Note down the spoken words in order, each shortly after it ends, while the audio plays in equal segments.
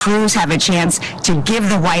crews have a chance to give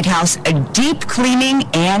the White House a deep cleaning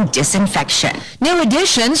and disinfection. New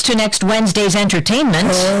additions to next Wednesday's entertainment.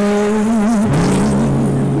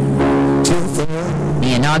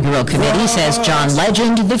 The inaugural committee says John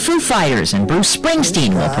Legend, the Foo Fighters, and Bruce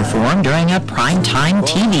Springsteen will perform during a primetime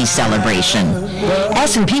TV celebration.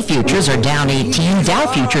 S&P futures are down 18, Dow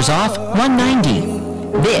futures off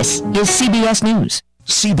 190. This is CBS News.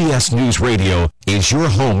 CBS News Radio is your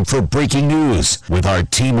home for breaking news. With our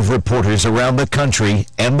team of reporters around the country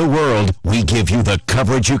and the world, we give you the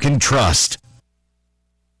coverage you can trust.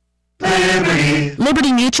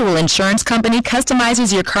 Liberty Mutual Insurance Company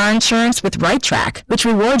customizes your car insurance with Right Track, which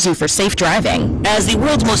rewards you for safe driving. As the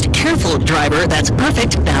world's most careful driver, that's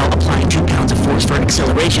perfect. Now applying 2 pounds of force for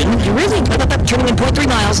acceleration. You really turning in 0.3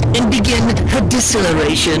 miles and begin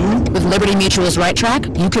deceleration. With Liberty Mutual's Right Track,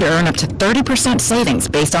 you could earn up to 30% savings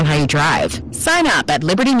based on how you drive. Sign up at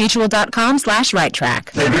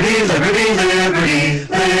libertymutual.com/righttrack. Liberty, liberty, liberty,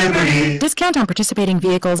 liberty. Discount on participating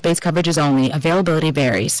vehicles, base coverages only. Availability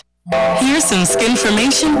varies. Here's some skin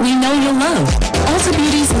information we know you'll love. Ulta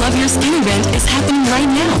Beauty's Love Your Skin event is happening right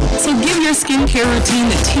now, so give your skincare routine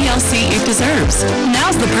the TLC it deserves.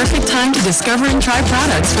 Now's the perfect time to discover and try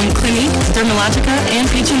products from Clinique, Dermalogica, and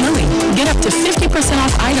Peach & Lily. Get up to 50%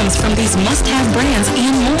 off items from these must-have brands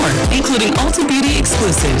and more, including Ulta Beauty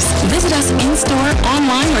exclusives. Visit us in-store,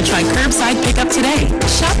 online, or try curbside pickup today.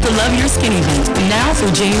 Shop the Love Your Skin event now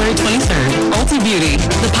through January 23rd. Ulta Beauty.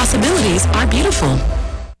 The possibilities are beautiful.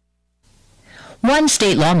 One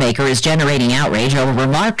state lawmaker is generating outrage over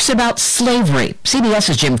remarks about slavery.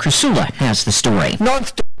 CBS's Jim Krasula has the story.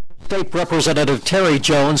 North State Representative Terry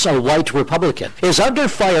Jones, a white Republican, is under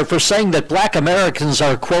fire for saying that black Americans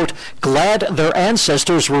are, quote, glad their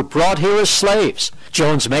ancestors were brought here as slaves.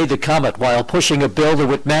 Jones made the comment while pushing a bill that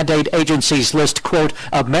would mandate agencies list, quote,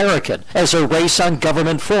 American as a race on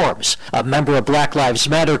government forms. A member of Black Lives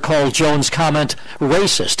Matter called Jones' comment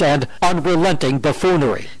racist and unrelenting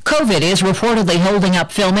buffoonery. COVID is reportedly holding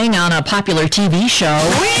up filming on a popular TV show.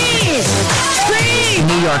 The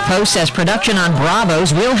New York Post says production on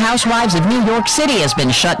Bravo's Real Housewives of New York City has been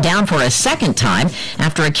shut down for a second time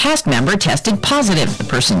after a cast member tested positive. The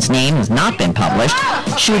person's name has not been published.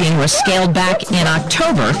 Shooting was scaled back in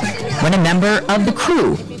October when a member of the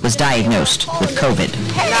crew was diagnosed with COVID.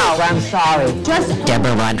 No, I'm sorry.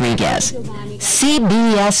 Deborah Rodriguez,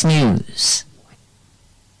 CBS News.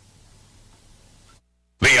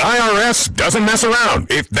 The IRS doesn't mess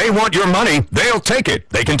around. If they want your money, they'll take it.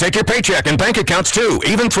 They can take your paycheck and bank accounts too,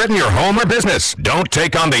 even threaten your home or business. Don't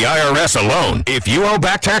take on the IRS alone. If you owe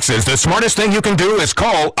back taxes, the smartest thing you can do is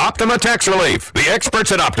call Optima Tax Relief. The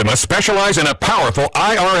experts at Optima specialize in a powerful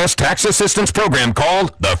IRS tax assistance program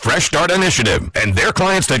called the Fresh Start Initiative. And their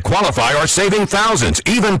clients that qualify are saving thousands,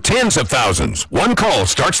 even tens of thousands. One call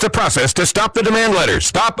starts the process to stop the demand letters,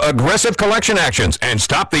 stop aggressive collection actions, and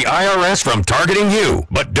stop the IRS from targeting you.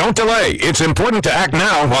 But don't delay. It's important to act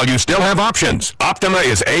now while you still have options. Optima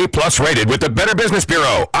is A+ rated with the Better Business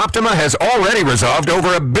Bureau. Optima has already resolved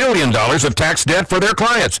over $1 billion of tax debt for their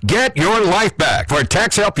clients. Get your life back. For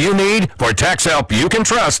tax help you need, for tax help you can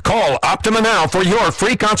trust, call Optima now for your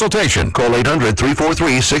free consultation. Call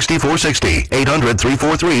 800-343-6460.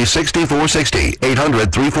 800-343-6460.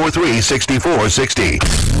 800-343-6460.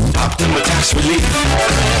 Optima Tax Relief.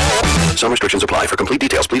 Some restrictions apply. For complete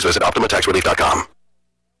details, please visit OptimaTaxRelief.com.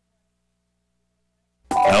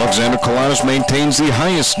 Alexander Coladas maintains the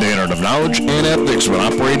highest standard of knowledge and ethics when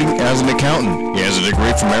operating as an accountant. He has a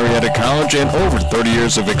degree from Marietta College and over 30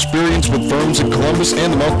 years of experience with firms in Columbus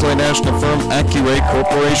and the multinational firm AccuA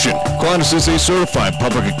Corporation. Coladas is a certified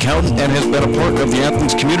public accountant and has been a part of the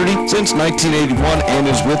Athens community since 1981 and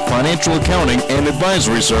is with Financial Accounting and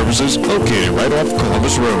Advisory Services located right off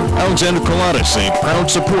Columbus Road. Alexander Coladas, a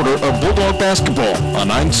proud supporter of Bulldog basketball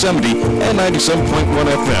on 970 and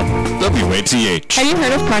 97.1 FM, WATH. Have you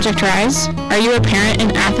heard of Project Rise? Are you a parent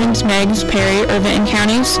in Athens, Meigs, Perry, or Vinton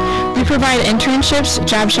counties? We provide internships,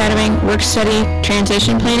 job shadowing, work study,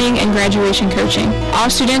 transition planning, and graduation coaching. All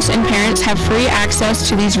students and parents have free access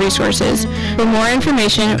to these resources. For more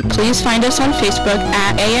information, please find us on Facebook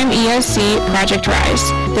at AMESC Project Rise.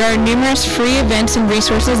 There are numerous free events and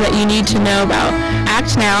resources that you need to know about.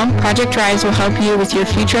 Act now. Project Rise will help you with your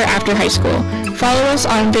future after high school. Follow us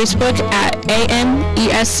on Facebook at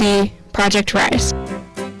AMESC Project Rise.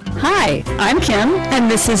 Hi, I'm Kim,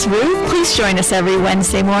 and this is Ruth. Please join us every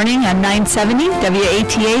Wednesday morning on 970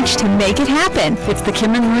 WATH to make it happen. It's the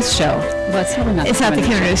Kim and Ruth Show. Well, it's not the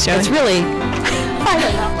Kim and Ruth Show. It's really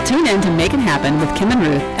Tune in to Make It Happen with Kim and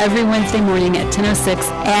Ruth every Wednesday morning at 10:06.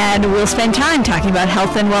 And we'll spend time talking about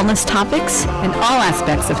health and wellness topics and all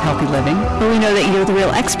aspects of healthy living. But we know that you're the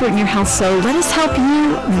real expert in your health, so let us help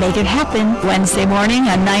you make it happen. Wednesday morning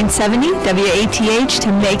on 970 WATH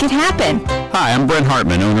to Make It Happen. Hi, I'm Brent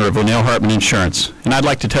Hartman, owner of O'Neill Hartman Insurance, and I'd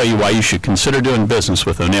like to tell you why you should consider doing business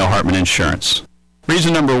with O'Neill Hartman Insurance.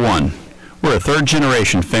 Reason number one, we're a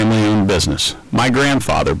third-generation family-owned business. My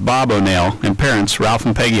grandfather, Bob O'Neill, and parents, Ralph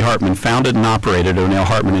and Peggy Hartman, founded and operated O'Neill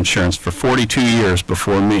Hartman Insurance for 42 years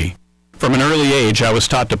before me. From an early age, I was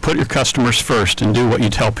taught to put your customers first and do what you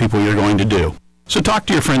tell people you're going to do. So talk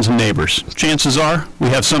to your friends and neighbors. Chances are, we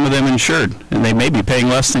have some of them insured, and they may be paying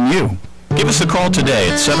less than you. Give us a call today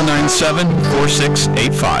at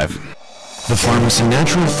 797-4685. The Pharmacy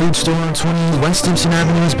Natural Food Store on 20 West Simpson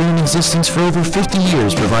Avenue has been in existence for over 50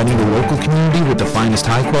 years, providing the local community with the finest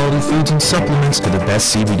high-quality foods and supplements to the best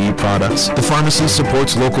CBD products. The pharmacy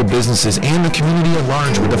supports local businesses and the community at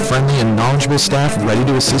large with a friendly and knowledgeable staff ready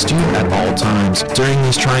to assist you at all times. During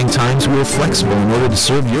these trying times, we are flexible in order to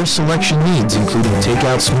serve your selection needs, including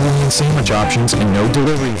takeout, smoothie, and sandwich options, and no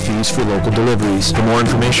delivery fees for local deliveries. For more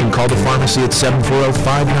information, call the pharmacy at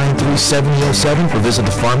 740-593-7007 or visit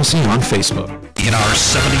the pharmacy on Facebook. In our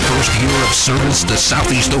 71st year of service to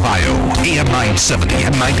Southeast Ohio, AM 970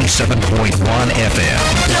 and 97.1 FM.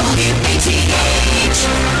 WATH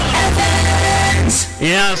Athens.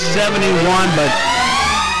 Yeah, 71, but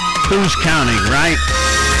who's counting, right?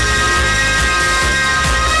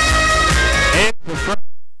 April 1st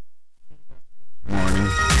morning.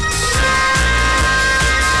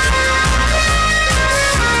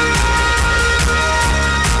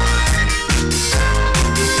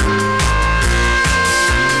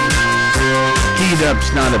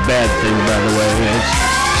 Up's not a bad thing, by the way.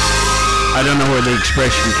 I don't know where the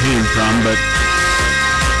expression came from, but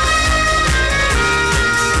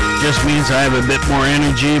just means I have a bit more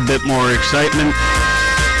energy, a bit more excitement.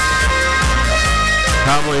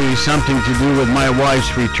 Probably something to do with my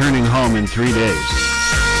wife's returning home in 3 days.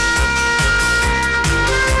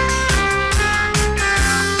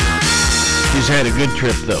 She's had a good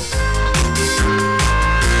trip, though.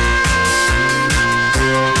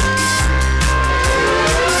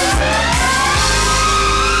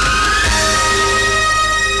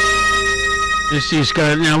 Let's see,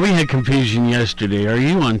 Scott. Now, we had confusion yesterday. Are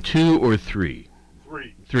you on 2 or 3?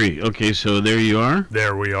 3. Okay, so there you are.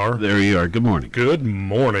 There we are. There you are. Good morning. Good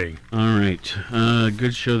morning. All right.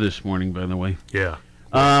 Good show this morning, by the way. Yeah.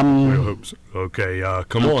 I hope so. Okay,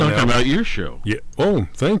 come on now. I'm talking about your show. Yeah. Oh,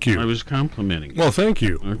 thank you. I was complimenting you. Well, thank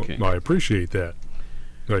you. Okay. I appreciate that.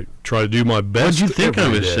 I try to do my best. What did you think I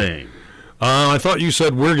was day. saying? I thought you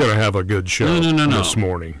said we're going to have a good show this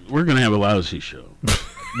morning. We're going to have a lousy show.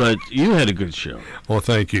 But you had a good show. Well,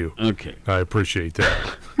 thank you. Okay. I appreciate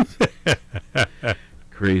that.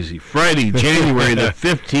 Crazy. Friday, January the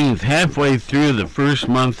 15th, halfway through the first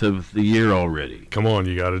month of the year already. Come on,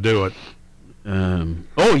 you got to do it.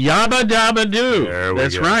 Yabba Dabba Doo.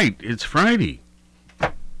 That's right. It's Friday.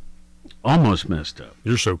 Almost messed up.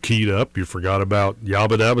 You're so keyed up, you forgot about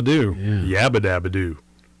Yabba Dabba Doo. Yeah. Yabba Dabba Doo.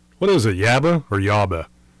 What is it, Yabba or Yabba?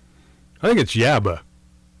 I think it's Yabba.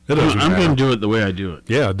 I'm going to do it the way I do it.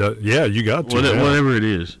 Yeah, you got to. Whatever it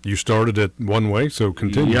is. You started it one way, so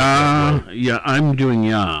continue. Yeah, I'm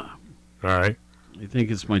doing All right. I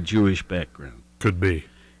think it's my Jewish background. Could be.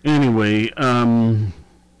 Anyway, you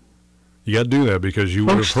got to do that because you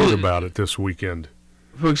would have heard about it this weekend.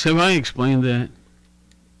 Folks, have I explained that?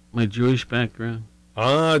 My Jewish background?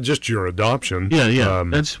 Just your adoption. Yeah,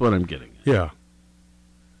 that's what I'm getting at. Yeah.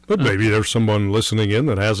 But maybe there's someone listening in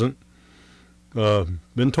that hasn't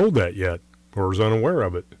been told that yet or is unaware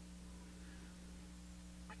of it.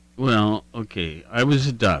 Well, okay, I was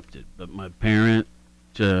adopted, but my parent,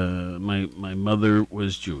 my mother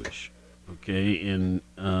was Jewish, okay, and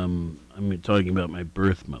I'm talking about my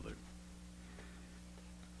birth mother.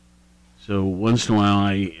 So once in a while,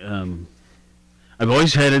 I've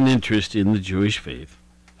always had an interest in the Jewish faith.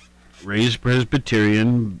 Raised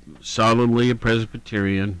Presbyterian, solidly a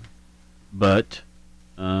Presbyterian, but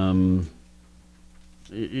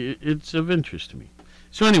it's of interest to me.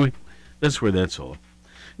 So anyway, that's where that's all.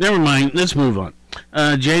 Never mind. Let's move on.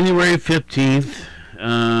 January 15th,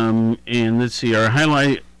 and let's see, our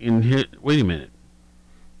highlight in hit. Wait a minute.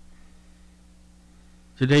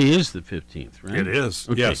 Today is the 15th, right? It is,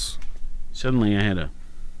 okay. Yes. Suddenly I had a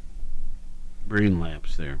brain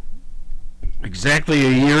lapse there. Exactly a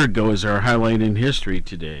year ago is our highlight in history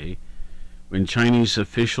today, when Chinese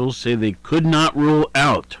officials say they could not rule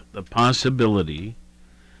out the possibility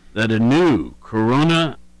that a new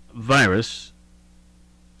coronavirus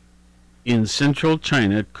in central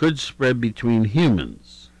China could spread between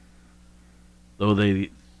humans, though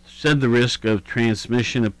they said the risk of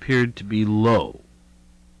transmission appeared to be low.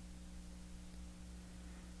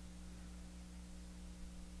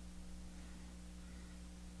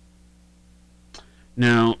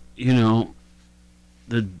 Now, you know,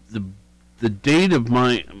 the date of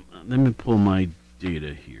my, let me pull my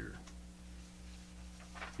data here.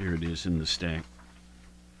 Here it is in the stack.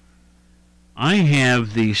 I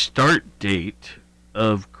have the start date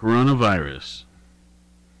of coronavirus,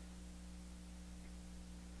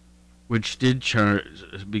 which did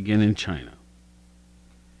begin in China,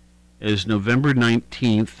 as November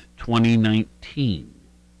 19th, 2019.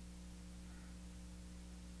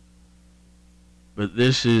 But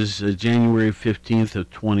this is January 15th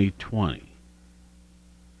of 2020.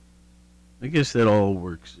 I guess that all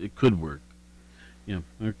works. It could work. Yeah,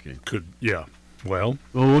 okay. Could, yeah. Well,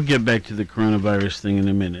 we'll get back to the coronavirus thing in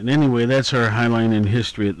a minute. Anyway, that's our highlight in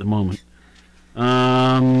history at the moment.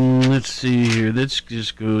 Let's see here. Let's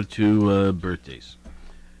just go to birthdays.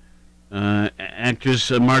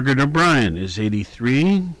 Actress Margaret O'Brien is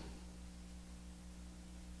 83.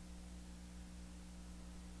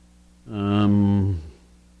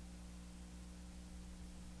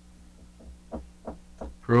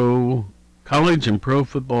 Pro College and Pro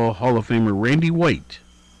Football Hall of Famer Randy White,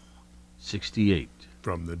 68.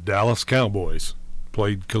 From the Dallas Cowboys.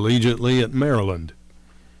 Played collegiately at Maryland.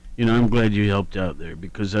 You know, I'm glad you helped out there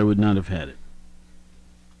because I would not have had it.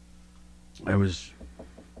 I was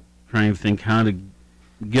trying to think how to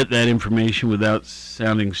get that information without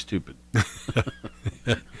sounding stupid.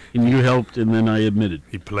 And you helped, and then I admitted.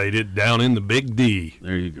 He played it down in the Big D.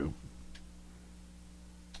 There you go.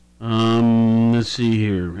 Let's see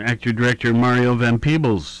here. Actor-director Mario Van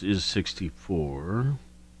Peebles is 64.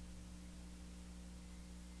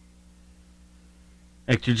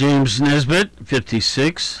 Actor James Nesbitt,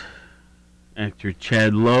 56. Actor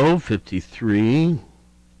Chad Lowe, 53.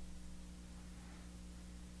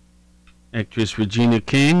 Actress Regina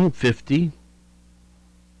King, 50.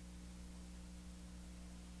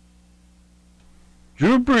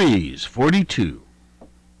 Drew Brees, 42.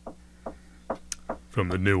 From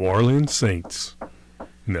the New Orleans Saints.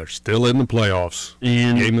 And they're still in the playoffs.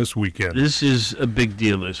 And game this weekend. This is a big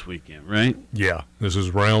deal this weekend, right? Yeah, this is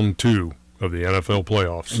round 2 of the NFL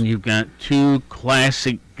playoffs. And you've got two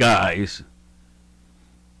classic guys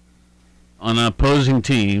on opposing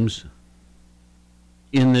teams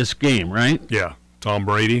in this game, right? Yeah, Tom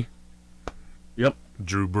Brady. Yep.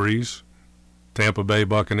 Drew Brees. Tampa Bay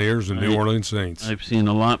Buccaneers and New Orleans Saints. I've seen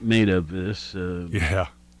a lot made of this. Yeah.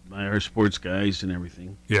 By our sports guys and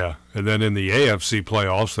everything. Yeah, and then in the AFC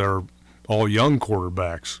playoffs, they're all young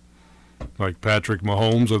quarterbacks, like Patrick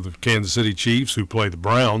Mahomes of the Kansas City Chiefs, who play the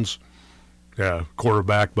Browns,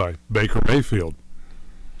 quarterback by Baker Mayfield.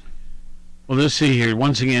 Well, let's see here.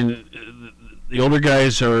 Once again, the older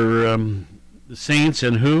guys are the Saints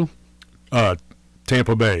and who?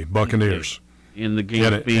 Tampa Bay Buccaneers. Okay. And the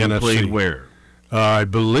game being NFC. Played where? I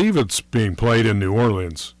believe it's being played in New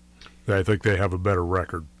Orleans. I think they have a better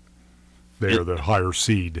record. They are the higher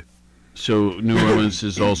seed. So New Orleans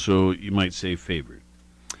is also, you might say, favored.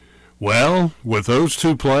 Well, with those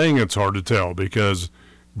two playing, it's hard to tell because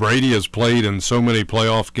Brady has played in so many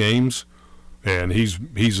playoff games, and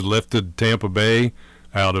he's lifted Tampa Bay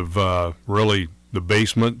out of really the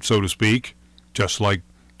basement, so to speak, just like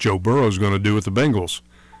Joe Burrow's going to do with the Bengals.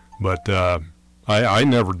 But I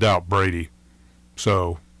never doubt Brady.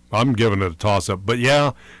 So I'm giving it a toss-up. But,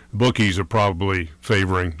 yeah, bookies are probably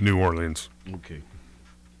favoring New Orleans. Okay.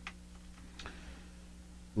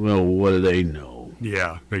 Well, what do they know?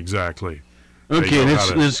 Yeah, exactly. Okay,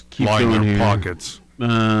 let's keep line going their here. Pockets. By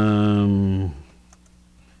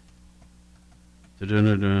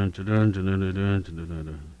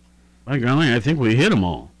golly, I think we hit them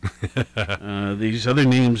all. These other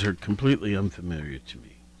names are completely unfamiliar to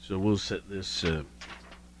me. So we'll set this... we'll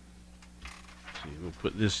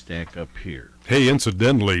put this stack up here. Hey,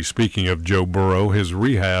 incidentally, speaking of Joe Burrow, his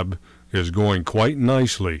rehab is going quite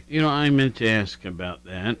nicely. You know, I meant to ask about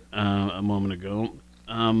that a moment ago.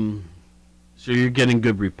 So you're getting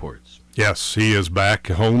good reports. Yes, he is back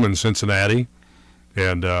home in Cincinnati,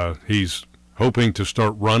 and he's hoping to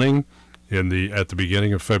start running at the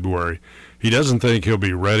beginning of February. He doesn't think he'll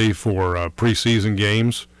be ready for preseason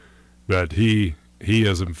games, but he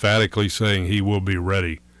is emphatically saying he will be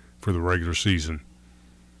ready for the regular season.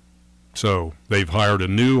 So they've hired a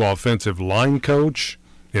new offensive line coach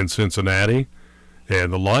in Cincinnati,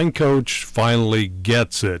 and the line coach finally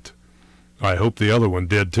gets it. I hope the other one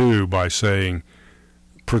did too, by saying –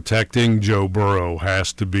 protecting Joe Burrow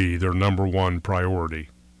has to be their number one priority.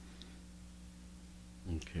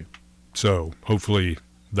 Okay. So hopefully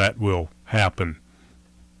that will happen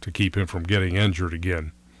to keep him from getting injured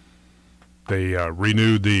again. They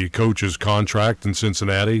renewed the coach's contract in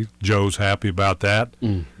Cincinnati. Joe's happy about that.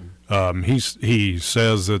 Mm-hmm. He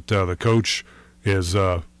says that the coach is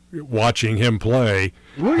watching him play.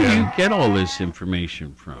 Where do you get all this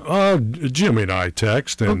information from? Jimmy and I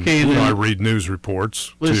text, and Okay, then, I read news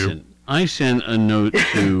reports, listen, too. I sent a note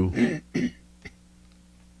to...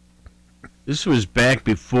 This was back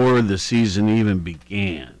before the season even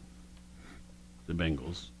began, the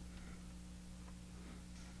Bengals.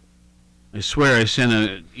 I swear I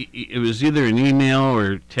sent it was either an email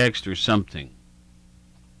or text or something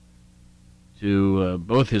to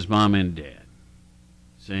both his mom and dad,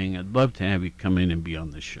 saying, I'd love to have you come in and be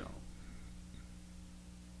on the show.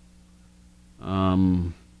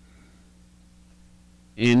 And,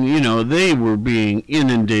 they were being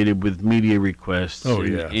inundated with media requests. Oh,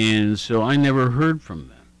 yeah. And so I never heard from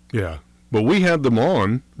them. Yeah. But we had them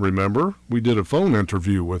on, remember? We did a phone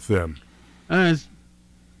interview with them.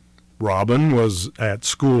 Robin was at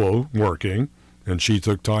school working, and she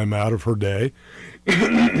took time out of her day.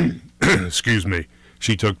 Excuse me.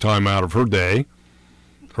 She took time out of her day,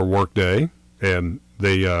 her work day, and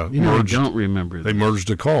they merged. I don't remember They merged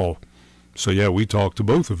a call. So, yeah, we talked to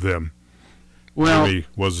both of them. Well, Jimmy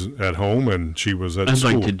was at home, and she was at school.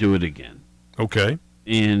 I'd like to do it again. Okay.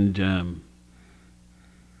 And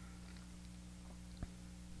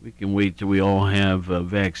we can wait till we all have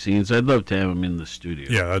vaccines. I'd love to have them in the studio.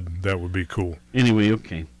 Yeah, that would be cool. Anyway,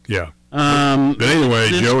 okay. Yeah. But anyway,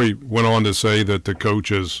 Joey went on to say that the coach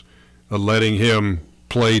is letting him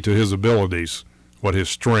play to his abilities, what his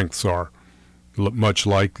strengths are, much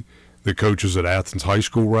like the coaches at Athens High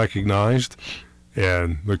School recognized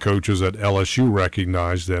and the coaches at LSU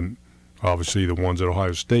recognized, and obviously the ones at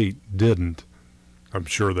Ohio State didn't. I'm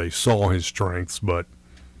sure they saw his strengths, but...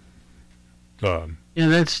 yeah,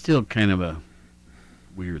 that's still kind of a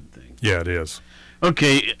weird thing. Yeah, it is.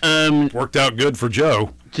 Okay. Worked out good for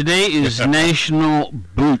Joe. Today is National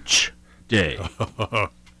Booch Day.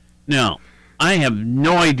 Now, I have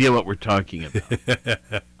no idea what we're talking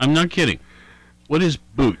about. I'm not kidding. What is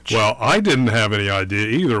booch? Well, I didn't have any idea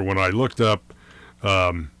either when I looked up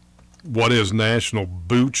what is National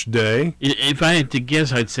Booch Day. If I had to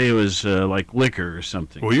guess, I'd say it was like liquor or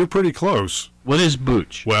something. Well, you're pretty close. What is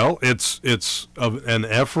booch? Well, it's an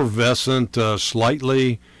effervescent,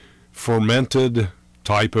 slightly fermented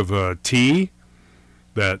type of tea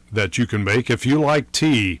that you can make. If you like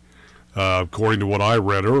tea, according to what I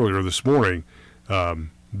read earlier this morning,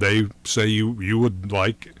 they say you would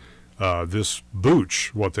like this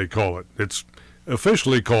booch, what they call it. It's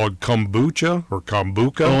officially called kombucha or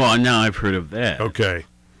kombucha. Oh, now I've heard of that. Okay.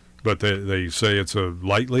 But they say it's a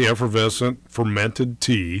lightly effervescent fermented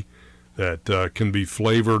tea that can be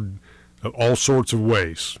flavored all sorts of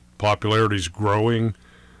ways. Popularity's growing.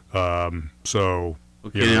 So,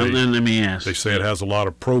 okay, now then let me ask. They say it has a lot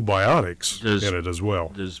of probiotics in it as well.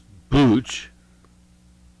 Does booch,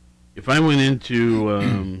 if I went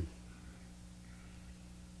into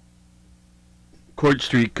Court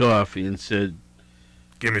Street Coffee and said,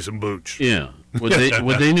 give me some booch. Yeah. Would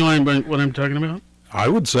they know what I'm talking about? I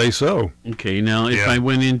would say so. Okay, now if I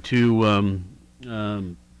went into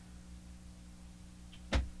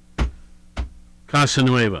Casa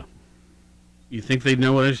Nueva, you think they'd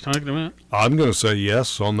know what I was talking about? I'm going to say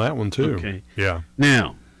yes on that one, too. Okay. Yeah.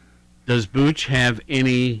 Now, does booch have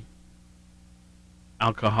any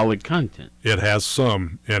alcoholic content? It has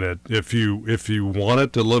some in it. If you want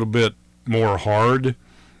it a little bit more hard,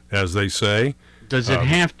 as they say. Does it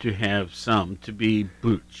have to have some to be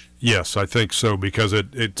booch? Yes, I think so, because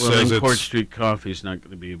it well, says then it's... Court Street Coffee's not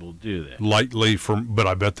going to be able to do that. Lightly but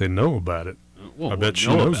I bet they know about it. I bet she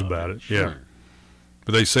knows about it. Sure. Yeah.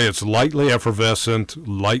 But they say it's lightly effervescent,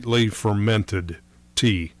 lightly fermented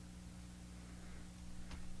tea.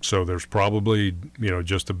 So there's probably,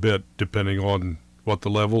 just a bit, depending on what the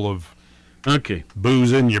level of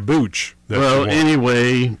booze in your booch. Well,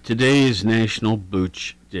 anyway, today is National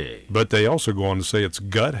Booch Day. But they also go on to say it's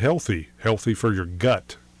gut healthy for your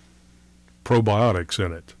gut. Probiotics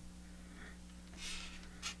in it.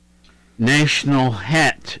 National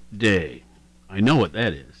Hat Day. I know what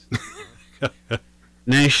that is.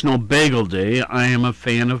 National Bagel Day. I am a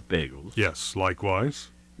fan of bagels. Yes, likewise.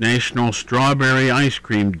 National Strawberry Ice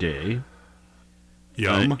Cream Day.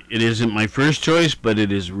 Yum. It isn't my first choice, but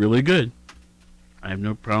it is really good. I have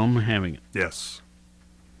no problem having it. Yes.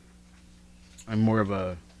 I'm more of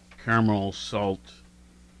a caramel salt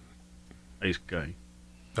ice guy.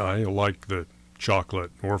 I like the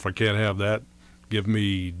chocolate, or if I can't have that, give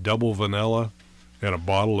me double vanilla and a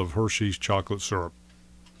bottle of Hershey's chocolate syrup.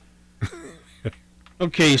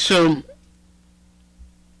 Okay, so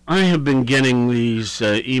I have been getting these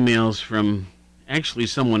emails from actually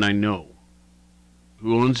someone I know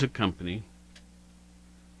who owns a company.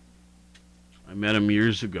 I met him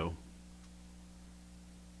years ago.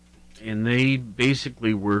 And they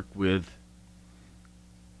basically work with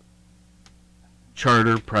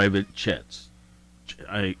charter private jets.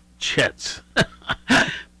 Charter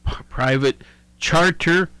private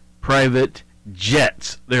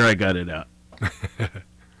jets. There, I got it out.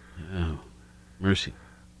 Oh, mercy.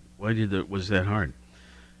 Why was that hard?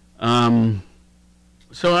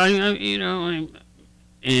 So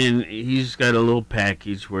and he's got a little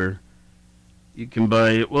package where you can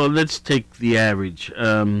buy. Well, let's take the average.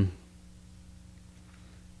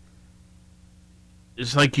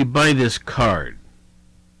 It's like you buy this card,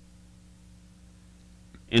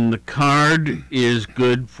 and the card is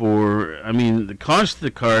good for. I mean, the cost of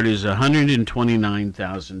the card is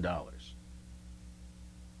 $129,000.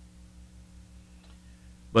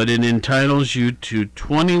 But it entitles you to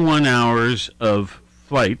 21 hours of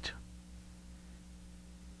flight.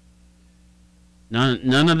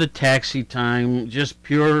 None of the taxi time, just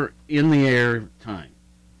pure in the air time.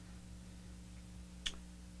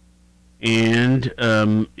 And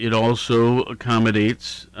it also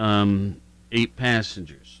accommodates 8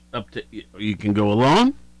 passengers. Up to you can go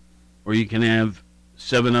alone, or you can have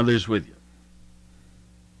 7 others with you.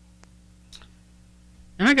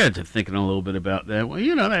 And I got to thinking a little bit about that. Well,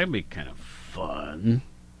 that'd be kind of fun.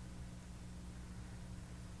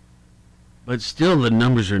 But still, the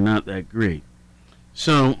numbers are not that great.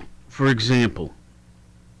 So, for example,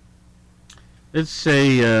 let's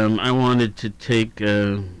say I wanted to take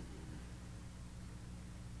 7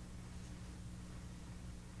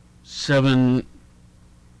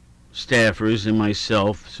 staffers and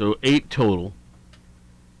myself, so 8 total,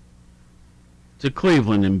 to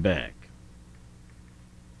Cleveland and back.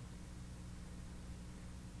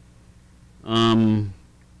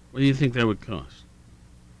 What do you think that would cost?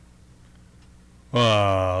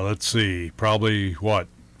 Let's see. Probably,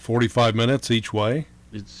 45 minutes each way?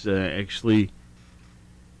 It's actually,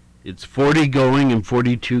 it's 40 going and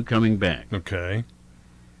 42 coming back. Okay.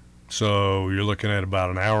 So you're looking at about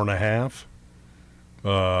an hour and a half.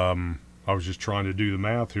 I was just trying to do the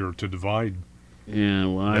math here to divide. Yeah,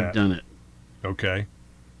 well, I've done it. Okay.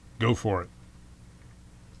 Go for it.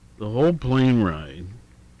 The whole plane ride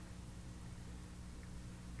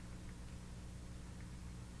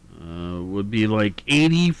would be like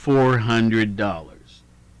 $8,400.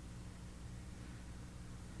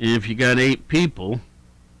 And if you got 8 people,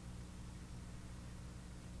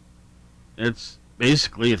 that's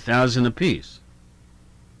basically $1,000 apiece.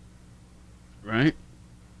 Right?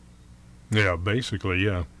 Yeah, basically,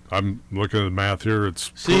 yeah. I'm looking at the math here.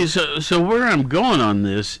 It's so where I'm going on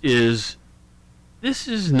this is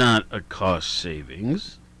not a cost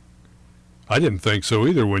savings. I didn't think so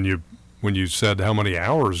either when you said how many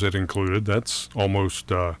hours it included. That's almost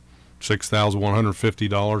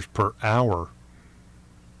 $6,150 per hour.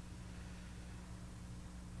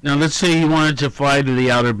 Now, let's say you wanted to fly to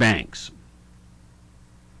the Outer Banks.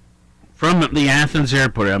 From the Athens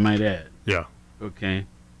airport, I might add. Yeah. Okay.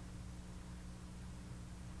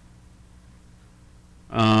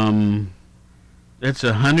 That's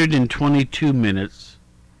 122 minutes.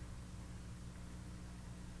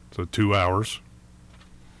 So 2 hours.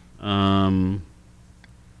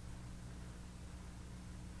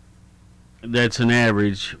 That's an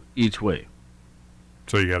average each way.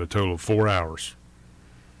 So you got a total of 4 hours.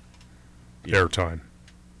 Yeah. Airtime.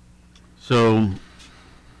 So,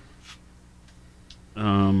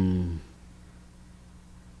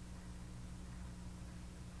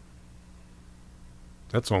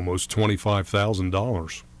 that's almost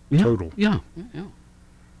 $25,000 yeah, total. Yeah.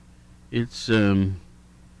 It's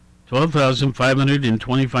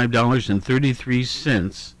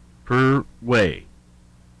 $12,525.33 per way.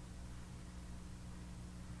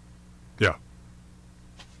 Yeah.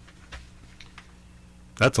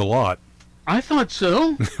 That's a lot. I thought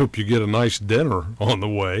so. Hope you get a nice dinner on the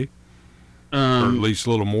way. Or at least a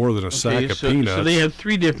little more than a sack of peanuts. So they have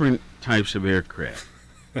 3 different types of aircraft.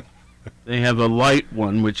 They have a light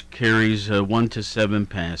one, which carries 1 to 7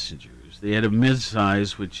 passengers. They have a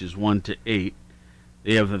mid-size, which is 1 to 8.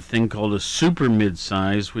 They have a thing called a super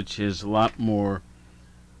mid-size, which is a lot more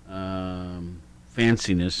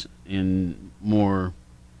fanciness and more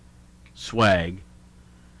swag.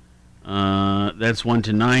 That's 1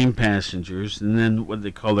 to 9 passengers. And then what they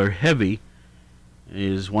call their heavy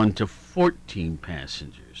is 1 to 14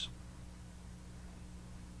 passengers.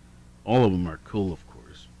 All of them are cool, of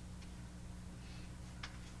course.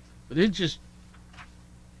 But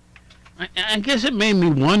I guess it made me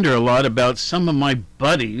wonder a lot about some of my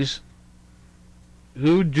buddies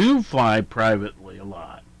who do fly privately a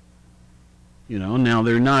lot. You know, now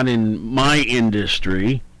they're not in my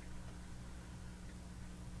industry.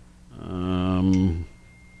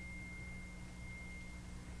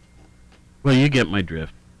 Well, you get my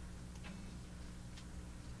drift.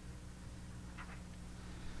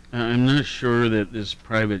 I'm not sure that this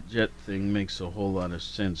private jet thing makes a whole lot of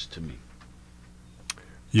sense to me.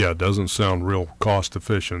 Yeah, it doesn't sound real cost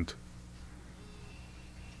efficient.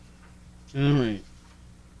 All right.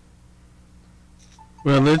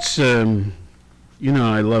 Well, let's, I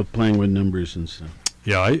love playing with numbers and stuff.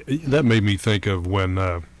 Yeah, that made me think of when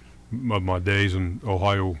of my days in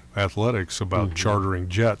Ohio athletics about chartering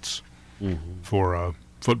jets for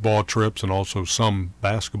football trips and also some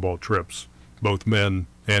basketball trips, both men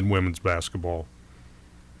and women's basketball.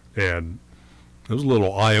 And it was a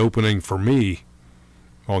little eye-opening for me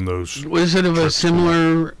on those. Was it of a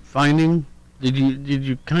similar finding? Did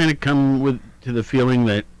you kind of come to the feeling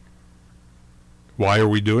that why are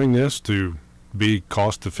we doing this, to be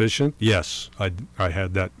cost efficient? Yes, I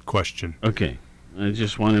had that question. Okay, I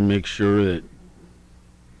just want to make sure that.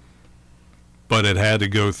 But it had to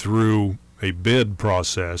go through a bid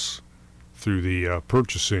process through the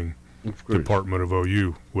purchasing department of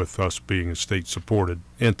OU, with us being a state-supported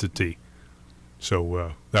entity.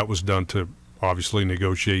 So that was done to obviously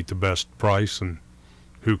negotiate the best price and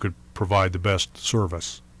who could provide the best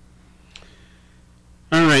service.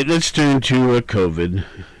 All right, let's turn to COVID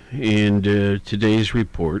and today's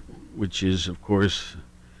report, which is, of course,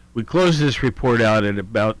 we close this report out at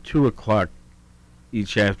about 2 o'clock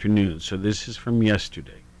each afternoon, so this is from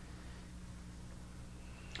yesterday.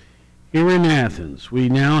 Here in Athens, we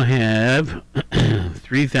now have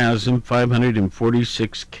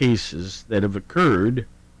 3,546 cases that have occurred.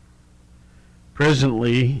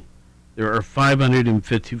 Presently, there are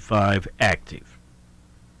 555 active.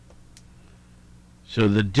 So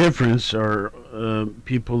the difference are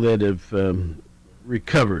people that have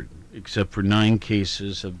recovered, except for 9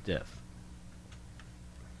 cases of death.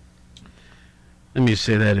 Let me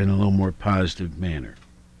say that in a little more positive manner.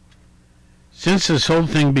 Since this whole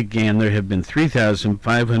thing began, there have been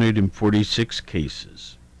 3,546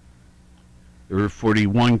 cases. There were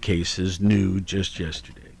 41 cases new just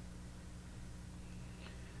yesterday.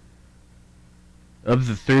 Of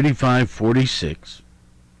the 3,546,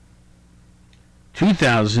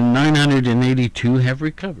 2,982 have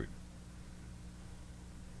recovered.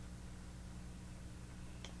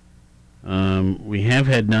 We have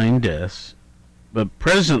had 9 deaths, but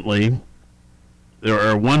presently there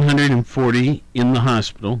are 140 in the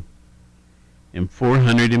hospital and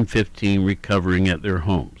 415 recovering at their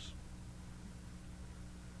homes.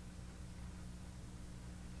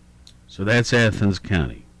 So that's Athens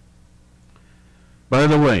County. By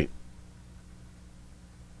the way,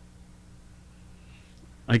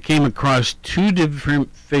 I came across 2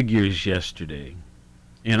 different figures yesterday,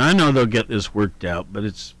 and I know they'll get this worked out, but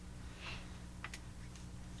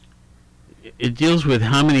it deals with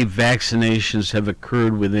how many vaccinations have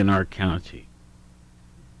occurred within our county.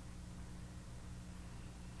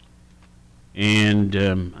 And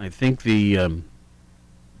I think the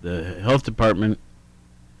health department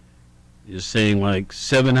is saying like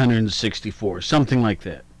 764, something like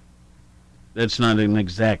that. That's not an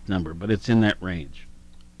exact number, but it's in that range.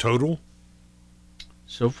 Total?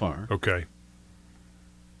 So far. Okay.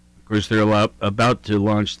 Of course, they're about to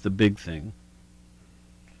launch the big thing.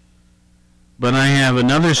 But I have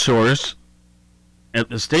another source at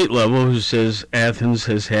the state level who says Athens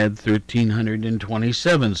has had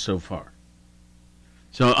 1,327 so far.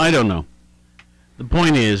 So I don't know. The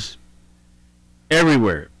point is,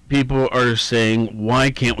 everywhere, people are saying,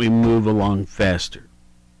 why can't we move along faster?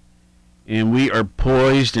 And we are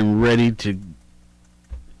poised and ready to.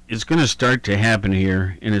 It's going to start to happen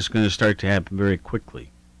here, and it's going to start to happen very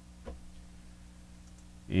quickly.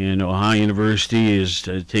 And Ohio University is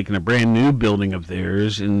taking a brand new building of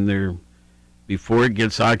theirs, and before it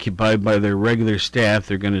gets occupied by their regular staff,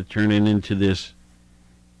 they're going to turn it into this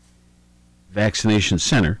vaccination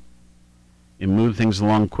center and move things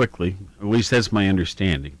along quickly. At least that's my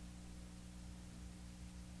understanding.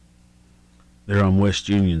 They're on West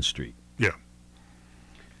Union Street. Yeah.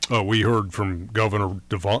 We heard from Governor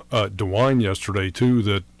DeWine yesterday, too,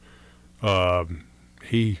 that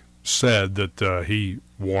he said that he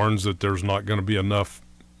warns that there's not going to be enough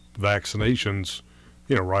vaccinations,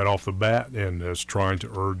 right off the bat, and is trying to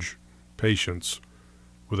urge patience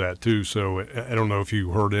with that, too. So I don't know if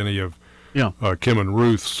you heard any of Kim and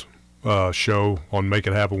Ruth's show on Make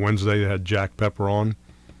It Happen Wednesday. They had Jack Pepper on,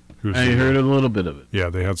 I heard a little bit of it. Yeah,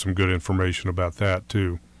 they had some good information about that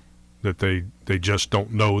too, that they just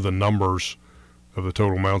don't know the numbers of the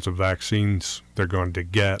total amounts of vaccines they're going to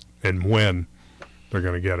get and when they're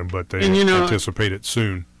going to get them, but they anticipate it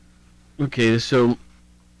soon. Okay, so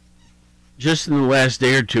just in the last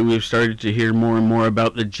day or two, we've started to hear more and more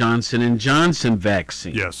about the Johnson & Johnson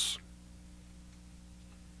vaccine. Yes.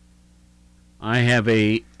 I have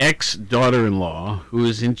a ex-daughter-in-law who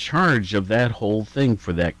is in charge of that whole thing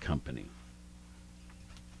for that company.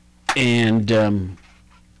 And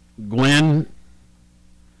Gwen,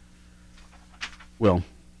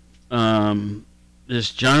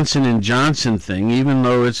 this Johnson & Johnson thing, even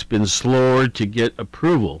though it's been slower to get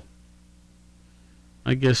approval,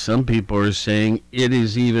 I guess some people are saying it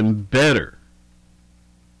is even better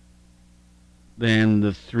than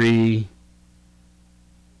the three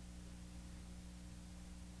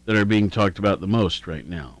that are being talked about the most right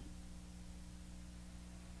now.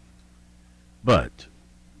 But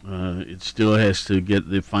it still has to get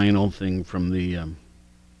the final thing from the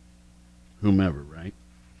whomever, right?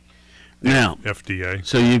 Now, FDA.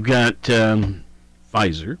 So you've got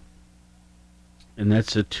Pfizer, and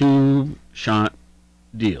that's a 2-shot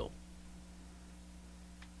deal.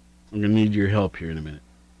 I'm going to need your help here in a minute.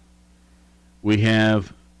 We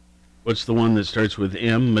have, what's the one that starts with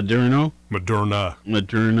M? Moderna?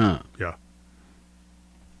 Moderna. Yeah.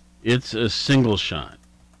 It's a single shot,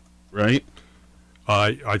 right?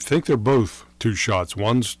 I think they're both 2 shots.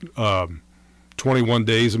 One's 21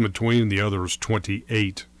 days in between, and the other is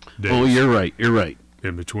 28 days. Oh, you're right. You're right.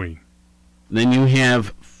 In between. Then you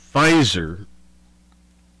have Pfizer,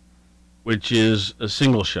 which is a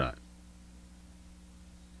single shot.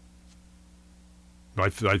 I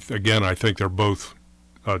think they're both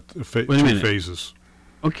 2 phases.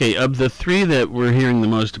 Okay, of the 3 that we're hearing the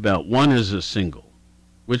most about, one is a single.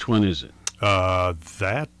 Which one is it?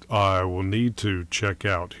 That I will need to check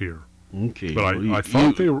out here. Okay. But I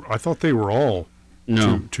thought they were all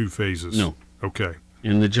two phases. No. Okay.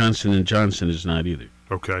 And the Johnson & Johnson is not either.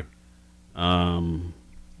 Okay.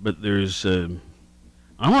 But there's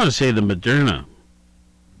I want to say the Moderna,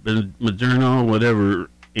 whatever,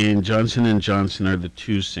 and Johnson & Johnson are the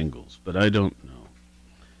 2 singles, but I don't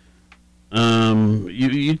know.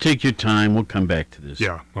 You take your time. We'll come back to this.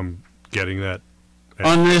 Yeah, I'm getting that.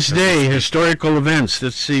 On this day, historical events.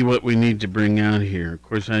 Let's see what we need to bring out here. Of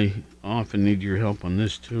course, I often need your help on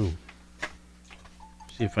this, too.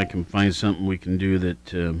 See if I can find something we can do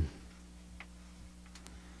that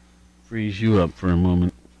frees you up for a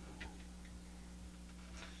moment.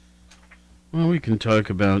 Well, we can talk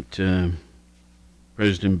about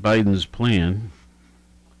President Biden's plan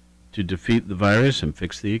to defeat the virus and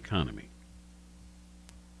fix the economy.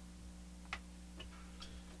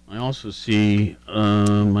 I also see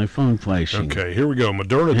my phone flashing. Okay, here we go.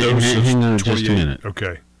 Moderna doses. Hang on just a minute.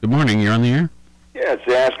 Okay. Good morning. You're on the air? Yeah, it's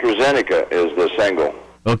the AstraZeneca is the single.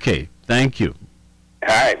 Okay, thank you. All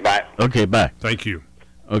right, bye. Okay, bye. Thank you.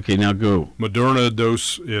 Okay, now go. Moderna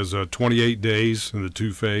dose is 28 days in the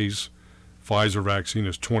 2-phase. Pfizer vaccine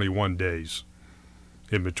is 21 days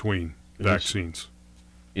in between vaccines.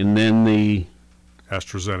 And then the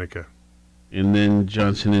AstraZeneca. And then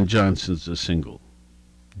Johnson & Johnson's a single.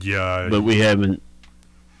 Yeah. But we haven't.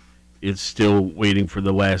 It's still waiting for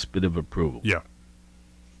the last bit of approval. Yeah.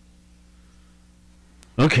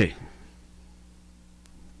 Okay.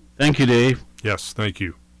 Thank you, Dave. Yes, thank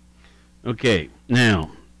you. Okay,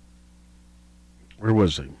 now, where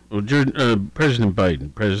was I? Oh, President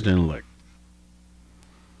Biden, President-elect.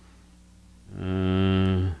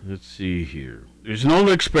 Let's see here. There's an old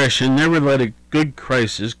expression, never let a good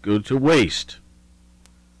crisis go to waste.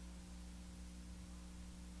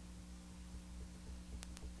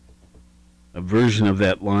 A version of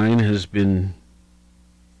that line has been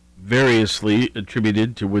variously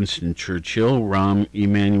attributed to Winston Churchill, Rahm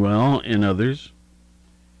Emanuel, and others.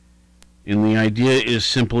 And the idea is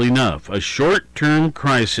simple enough. A short-term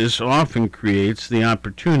crisis often creates the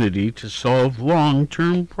opportunity to solve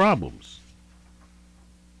long-term problems.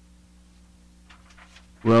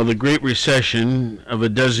 Well, the Great Recession of a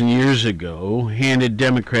dozen years ago handed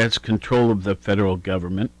Democrats control of the federal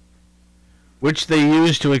government, which they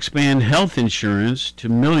used to expand health insurance to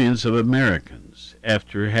millions of Americans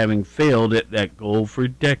after having failed at that goal for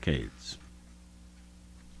decades.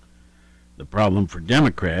 The problem for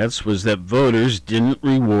Democrats was that voters didn't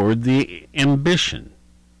reward the ambition.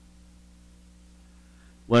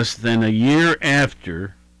 Less than a year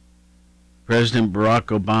after President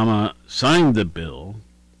Barack Obama signed the bill,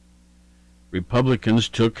 Republicans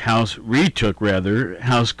retook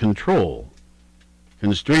House control,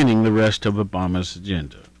 constraining the rest of Obama's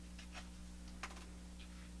agenda.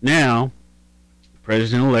 Now,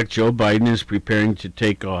 President-elect Joe Biden is preparing to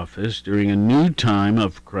take office during a new time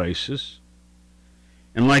of crisis.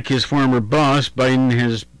 And like his former boss, Biden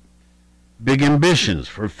has big ambitions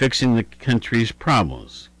for fixing the country's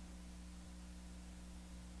problems.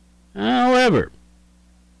 However,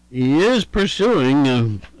 he is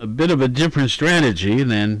pursuing a bit of a different strategy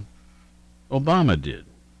than Obama did.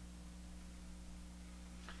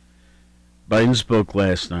 Biden spoke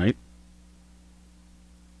last night,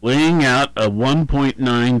 laying out a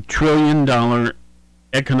 $1.9 trillion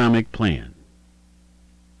economic plan.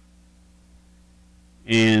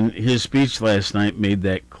 And his speech last night made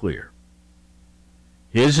that clear.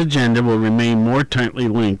 His agenda will remain more tightly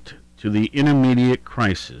linked to the intermediate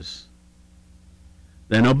crisis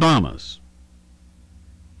than Obama's.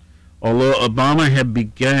 Although Obama had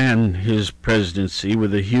begun his presidency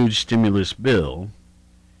with a huge stimulus bill,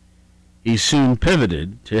 he soon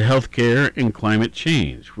pivoted to health care and climate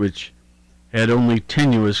change, which had only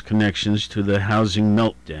tenuous connections to the housing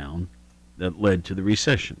meltdown that led to the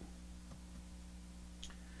recession.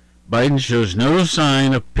 Biden shows no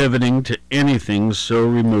sign of pivoting to anything so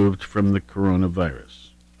removed from the coronavirus.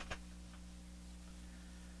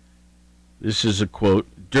 This is a quote.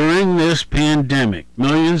 During this pandemic,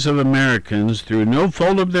 millions of Americans, through no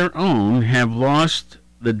fault of their own, have lost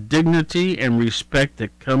the dignity and respect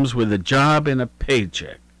that comes with a job and a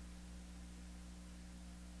paycheck.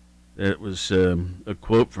 That was a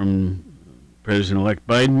quote from President-elect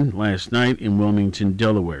Biden last night in Wilmington,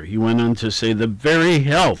 Delaware. He went on to say, the very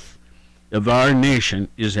health of our nation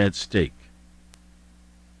is at stake.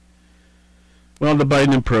 Well, the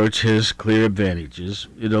Biden approach has clear advantages.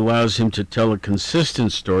 It allows him to tell a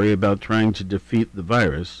consistent story about trying to defeat the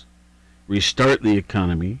virus, restart the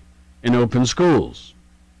economy, and open schools.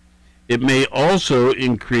 It may also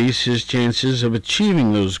increase his chances of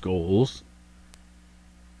achieving those goals.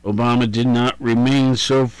 Obama did not remain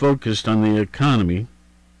so focused on the economy.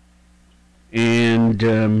 And,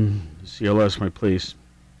 see, I lost my place.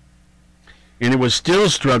 And it was still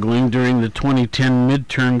struggling during the 2010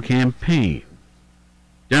 midterm campaign.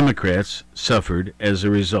 Democrats suffered as a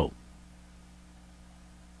result.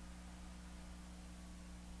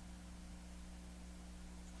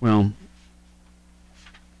 Well,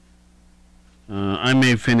 I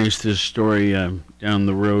may finish this story down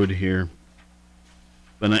the road here,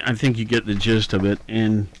 but I think you get the gist of it.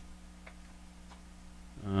 And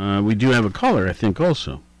we do have a caller, I think,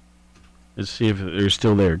 also. Let's see if they're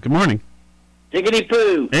still there. Good morning. Tickety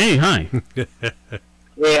poo. Hey, hi.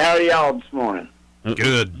 Hey, how are y'all this morning?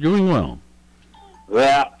 Good. Doing well.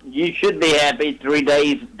 Well, you should be happy. 3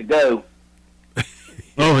 days to go.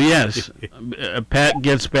 Oh, yes. Pat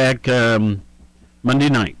gets back Monday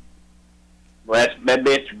night. Well,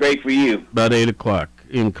 that's great for you. About 8 o'clock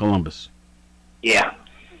in Columbus. Yeah.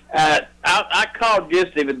 I called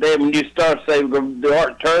just the other day when you started saying we're going to do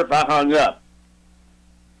art turf. I hung up.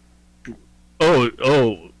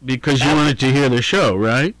 Oh, because you wanted to hear the show,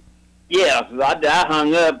 right? Yeah, so I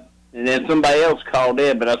hung up, and then somebody else called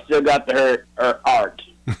in, but I still got to hear art.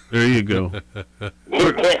 There you go.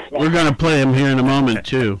 We're going to play him here in a moment,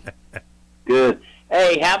 too. Good.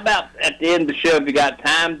 Hey, how about at the end of the show, if you got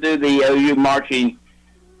time, do the OU marching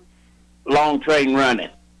long train running?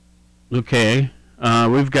 Okay.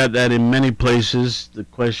 We've got that in many places. The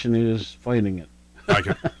question is finding it.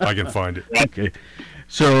 I can find it. Okay.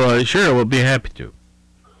 So, sure, we'll be happy to.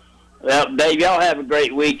 Well, Dave, y'all have a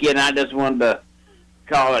great weekend. I just wanted to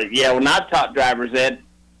call it. Yeah, when I taught driver's ed,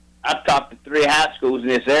 I taught to 3 high schools in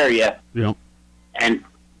this area. Yep. And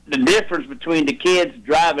the difference between the kids'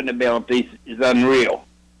 driving abilities is unreal.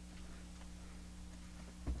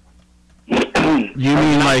 You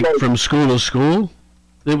mean like from school to school?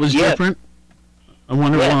 It was different? I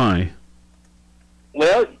wonder why.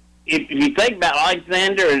 Well, if you think about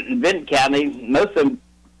Alexander and Benton County, most of them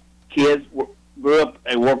kids grew up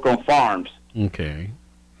and work on farms. Okay.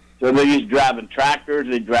 So they're used to driving tractors,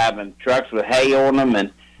 they're driving trucks with hay on them.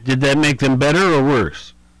 And did that make them better or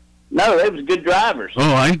worse? No, they was good drivers.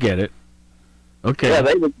 Oh, I get it. Okay. Yeah,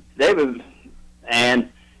 they was, and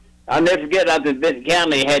I'll never forget, I was in Benton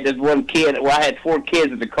County, had this one kid, well, I had 4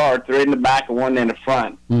 kids in the car, 3 in the back and 1 in the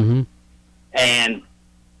front. Mm-hmm. And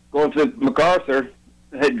going through MacArthur,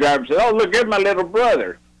 the driver said, "Oh, look, there's my little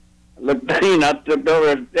brother." I looked, I looked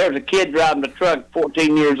over, there was a kid driving the truck,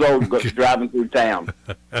 14 years old, driving through town.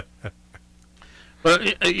 Well,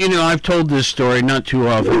 I've told this story not too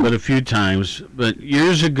often, but a few times. But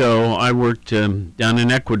years ago, I worked down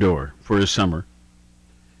in Ecuador for a summer.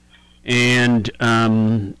 And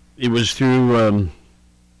it was through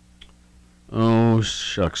Oh,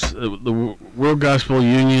 shucks. The World Gospel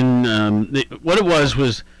Union, what it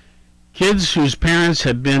was kids whose parents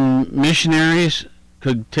had been missionaries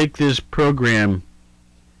could take this program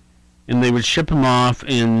and they would ship them off,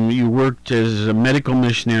 and you worked as a medical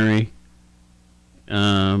missionary,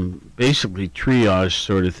 basically triage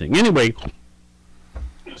sort of thing. Anyway,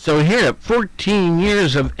 so here at 14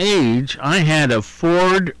 years of age, I had a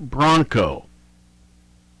Ford Bronco.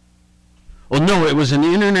 Well, no, it was an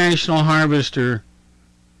International Harvester,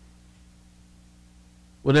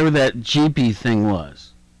 whatever that Jeepy thing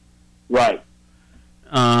was. Right.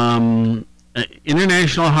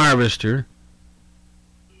 International Harvester,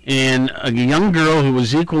 and a young girl who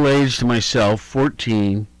was equal age to myself,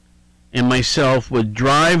 14, and myself would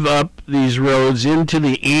drive up these roads into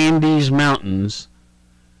the Andes Mountains,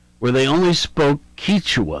 where they only spoke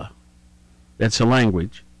Quechua. That's a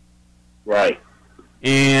language. Right.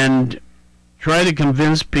 And try to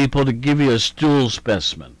convince people to give you a stool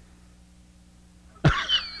specimen.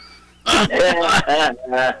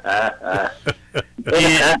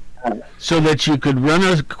 So that you could run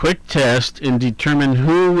a quick test and determine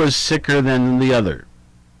who was sicker than the other.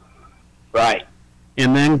 Right.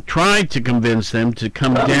 And then try to convince them to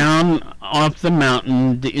come down off the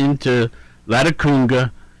mountain into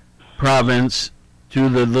Latacunga province to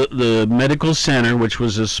the medical center, which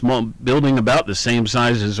was a small building about the same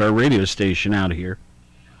size as our radio station out here,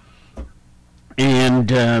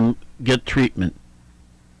 and get treatment.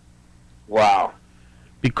 Wow.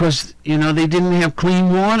 Because, they didn't have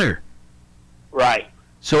clean water. Right.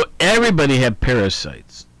 So everybody had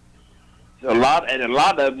parasites. A lot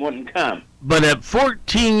of them wouldn't come. But at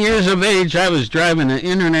 14 years of age, I was driving an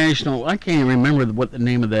International, I can't remember what the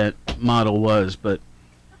name of that model was, but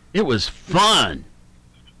it was fun.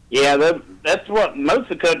 Yeah, that's what most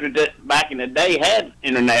of the country did back in the day, had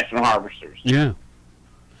International Harvesters. Yeah.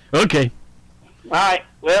 Okay. All right.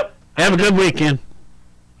 Well, have a good weekend.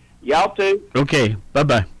 Y'all too. Okay.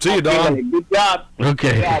 Bye-bye. See you, Don. Good job.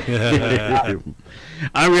 Okay.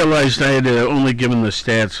 I realized I had only given the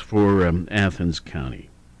stats for Athens County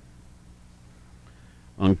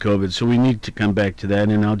on COVID, so we need to come back to that,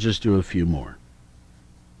 and I'll just do a few more.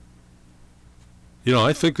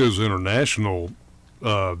 I think those international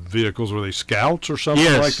vehicles, were they Scouts or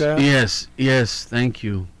something like that? Yes, thank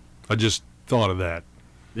you. I just thought of that.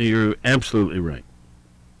 You're absolutely right.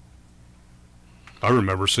 I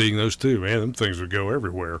remember seeing those too. Man, them things would go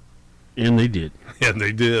everywhere. And they did. And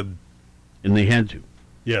they did. And they had to.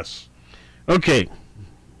 Yes. Okay.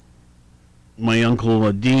 My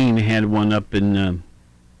uncle Dean had one up in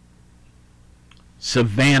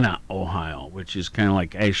Savannah, Ohio, which is kind of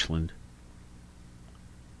like Ashland.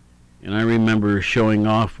 And I remember showing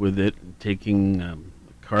off with it, taking a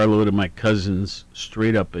carload of my cousins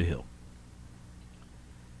straight up a hill.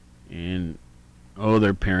 And,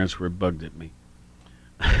 their parents were bugged at me.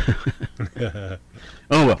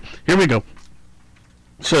 Oh, well, here we go.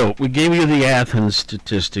 So, we gave you the Athens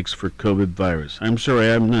statistics for COVID virus. I'm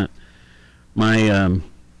sorry, I'm not. I'm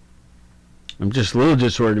just a little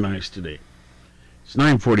disorganized today. It's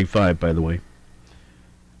 9:45, by the way.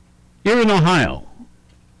 Here in Ohio,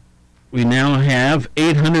 we now have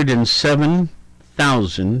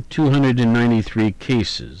 807,293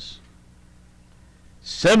 cases.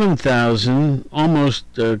 7,000, almost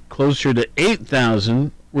closer to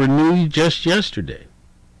 8,000, were new just yesterday.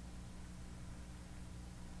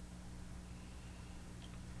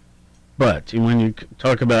 But when you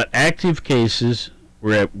talk about active cases,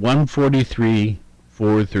 we're at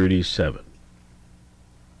 143,437.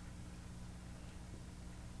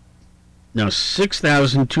 Now,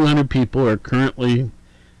 6,200 people are currently,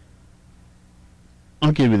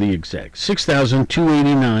 I'll give you the exact,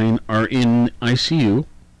 6,289 are in ICU,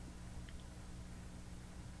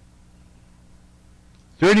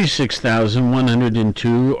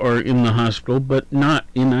 36,102 are in the hospital, but not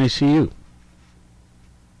in ICU.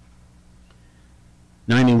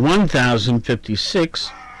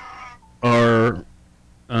 91,056 are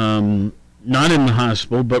not in the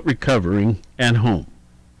hospital, but recovering at home.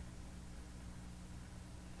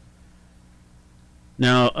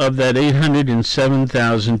 Now, of that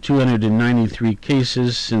 807,293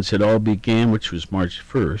 cases since it all began, which was March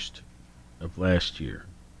 1st of last year,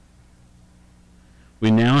 we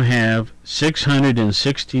now have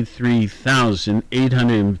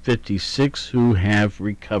 663,856 who have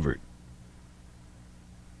recovered.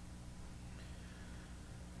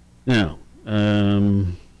 Now,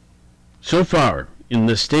 so far in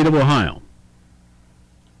the state of Ohio,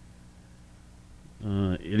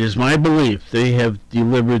 it is my belief they have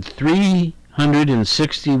delivered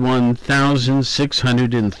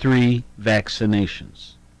 361,603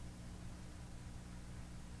 vaccinations.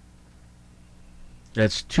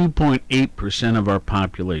 That's 2.8% of our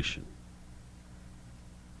population.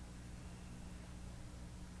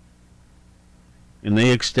 And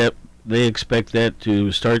they expect that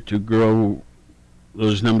to start to grow,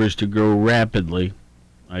 those numbers to grow rapidly.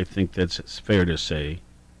 I think that's fair to say,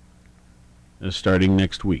 starting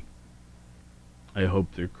next week. I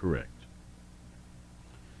hope they're correct.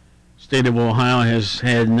 State of Ohio has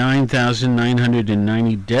had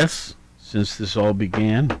 9,990 deaths since this all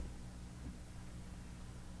began.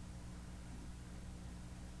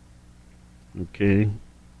 Okay.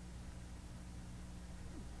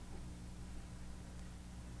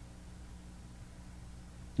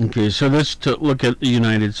 Okay, so let's look at the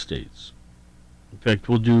United States. In fact,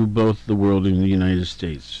 we'll do both the world and the United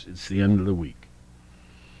States. It's the end of the week.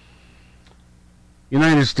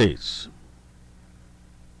 United States.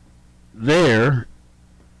 There,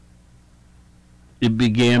 it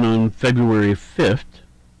began on February 5th.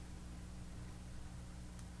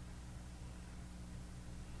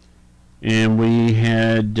 And we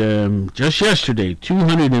had, just yesterday,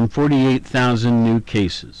 248,000 new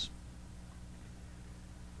cases.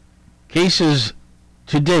 Cases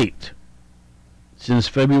to date since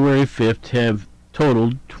February 5th have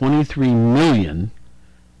totaled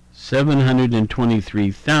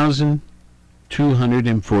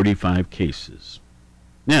 23,723,245 cases.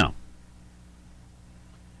 Now,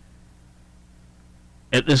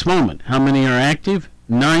 at this moment, how many are active?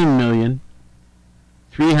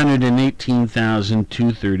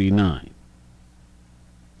 9,318,239.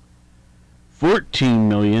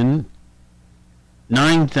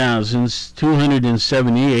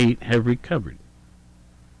 14,009,278 have recovered.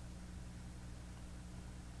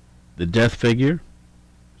 The death figure,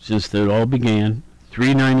 since that all began,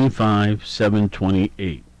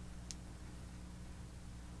 395,728.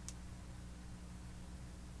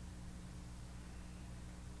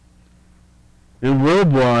 And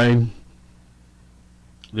worldwide,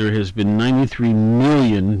 there has been 93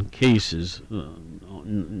 million cases,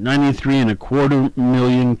 93.25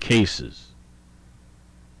 million cases.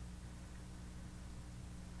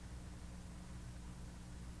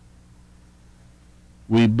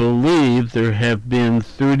 We believe there have been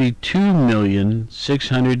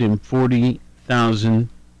 32,640,000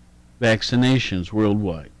 vaccinations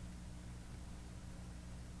worldwide.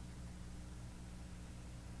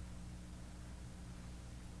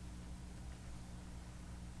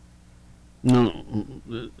 No,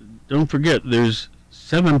 don't forget, there's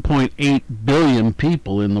 7.8 billion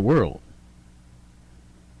people in the world.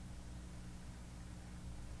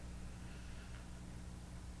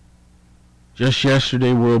 Just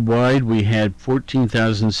yesterday, worldwide, we had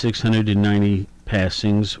 14,690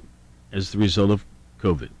 passings as the result of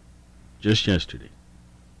COVID. Just yesterday.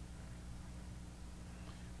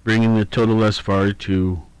 Bringing the total thus far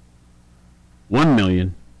to 1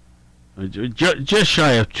 million, just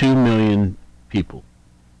shy of 2 million people.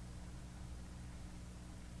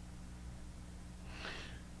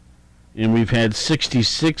 And we've had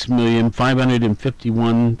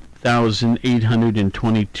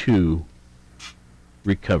 66,551,822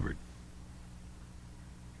 recovered.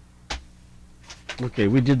 Okay,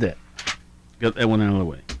 we did that. Got that one out of the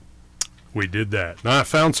way. We did that. Now, I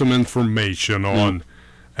found some information on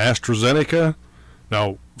AstraZeneca.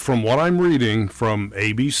 Now, from what I'm reading from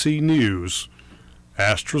ABC News,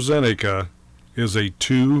 AstraZeneca is a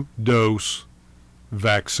 2-dose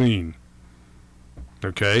vaccine.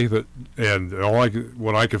 Okay, and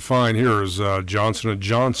what I could find here is Johnson &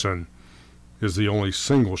 Johnson is the only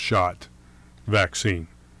single-shot vaccine.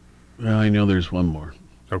 Well, I know there's one more.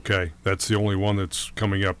 Okay, that's the only one that's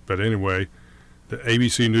coming up. But anyway, the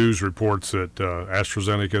ABC News reports that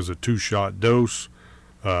AstraZeneca is a 2-shot dose.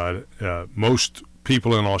 Most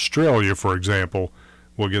people in Australia, for example,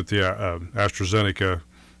 will get the AstraZeneca,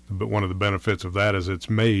 but one of the benefits of that is it's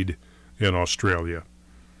made in Australia.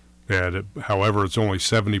 And however, it's only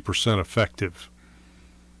 70% effective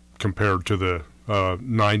compared to the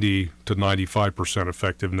 90 to 95%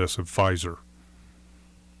 effectiveness of Pfizer.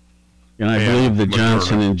 And I believe the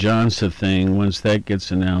Johnson & Johnson thing, once that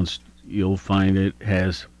gets announced, you'll find it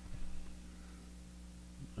has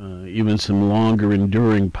even some longer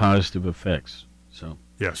enduring positive effects. So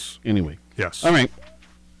yes. Anyway. Yes. All right.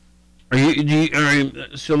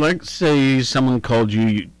 So let's say someone called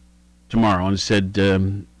you tomorrow and said,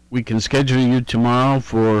 we can schedule you tomorrow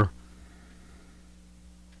for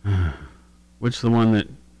what's the one that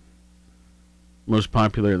most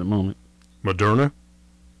popular at the moment? Moderna?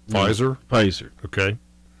 Pfizer? Pfizer. Okay.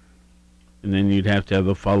 And then you'd have to have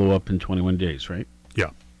a follow-up in 21 days, right? Yeah.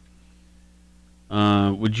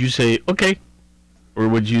 Would you say, okay, or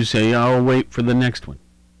would you say, I'll wait for the next one?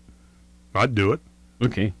 I'd do it.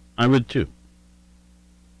 Okay, I would too.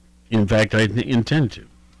 In fact, I intend to.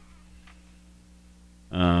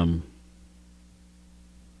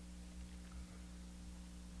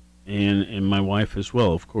 And my wife as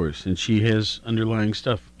well, of course, and she has underlying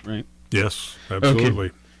stuff, right? Yes, absolutely.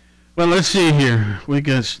 Okay. Well, let's see here. We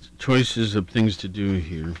got choices of things to do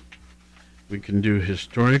here. We can do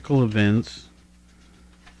historical events.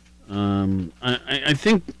 I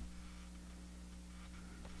think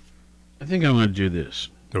I want to do this.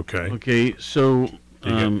 Okay. Okay. So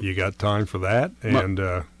you got time for that, and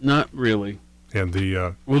not really. And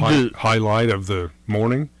the We'll highlight of the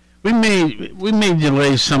morning. We may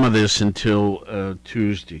delay some of this until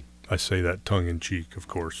Tuesday. I say that tongue in cheek, of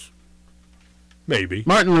course. Maybe.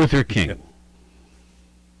 Martin Luther King. Yeah.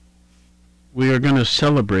 We are going to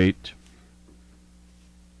celebrate.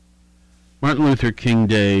 Martin Luther King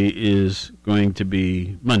Day is going to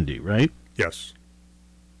be Monday, right? Yes.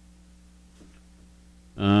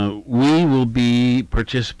 We will be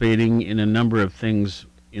participating in a number of things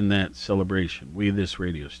in that celebration. We, this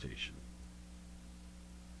radio station.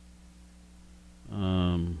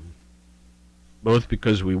 Both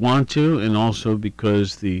because we want to and also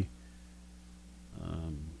because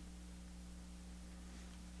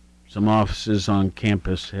some offices on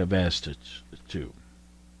campus have asked us to.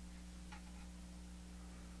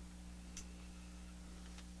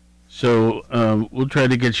 So we'll try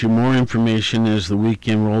to get you more information as the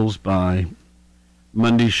weekend rolls by.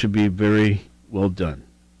 Monday should be very well done.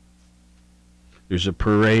 There's a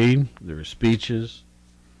parade, there are speeches.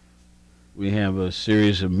 We have a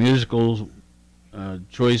series of musical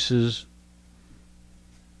choices.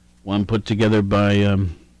 One put together by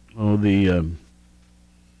the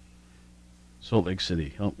Salt Lake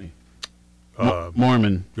City. Help me.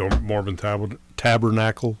 Mormon. Mormon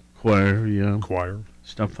Tabernacle Choir, yeah. Choir.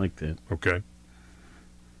 Stuff like that. Okay.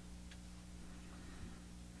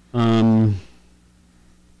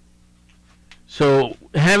 So,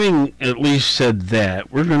 having at least said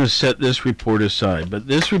that, we're going to set this report aside. But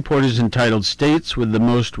this report is entitled States with the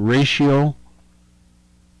Most Racial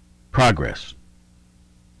Progress.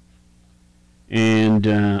 And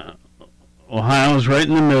Ohio is right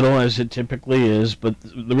in the middle, as it typically is, but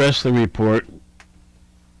the rest of the report,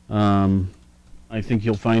 I think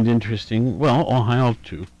you'll find interesting. Well, Ohio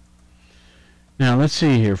too. Now, let's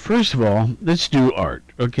see here. First of all, let's do art,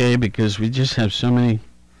 okay? Because we just have so many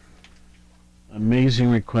amazing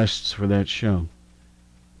requests for that show.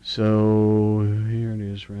 So, here it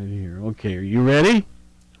is right here. Okay, are you ready?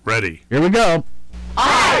 Ready. Here we go.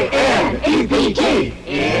 INEPT,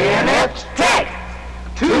 Inept Tech,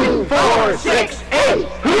 2468.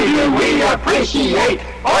 Who do we appreciate?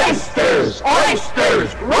 Oysters,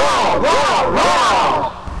 oysters, raw, raw,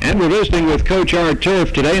 raw. And we're visiting with Coach Art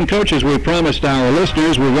Turf today. And Coach, as we promised our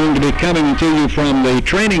listeners, we're going to be coming to you from the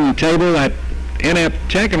training table at Inept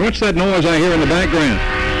Tech. And what's that noise I hear in the background?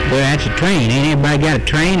 Well, that's a train. Ain't everybody got a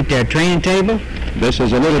train at their training table? This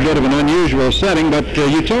is a little bit of an unusual setting, but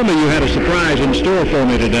you told me you had a surprise in store for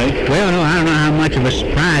me today. Well, no, I don't know how much of a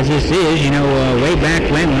surprise this is. You know, way back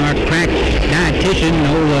when our crack dietitian,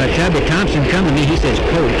 old Tubby Thompson, come to me, he says,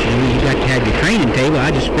 Coach, you got to have your training table.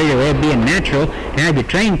 I just figured it'd be natural to have your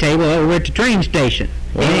training table over at the train station.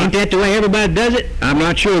 Well, ain't that the way everybody does it? I'm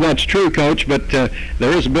not sure that's true, Coach, but there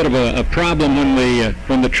is a bit of a problem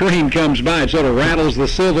when the train comes by. It sort of rattles the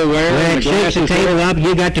silverware. Well, it shakes the table up.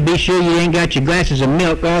 You got to be sure you ain't got your glasses of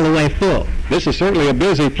milk all the way full. This is certainly a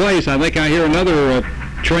busy place. I think I hear another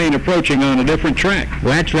train approaching on a different track.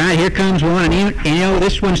 Well, that's right. Here comes one. And you know,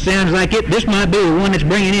 this one sounds like it. This might be the one that's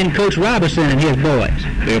bringing in Coach Robinson and his boys.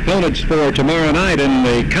 The opponents for tomorrow night in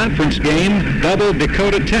the conference game, double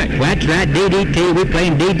Dakota Tech. Well, that's right, DDT. We're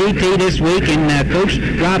playing DDT this week, and Coach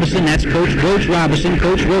Robinson, that's Coach Roach Robinson,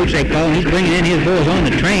 Coach Roach they call him, he's bringing in his boys on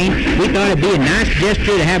the train. We thought it'd be a nice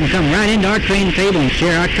gesture to have them come right into our training table and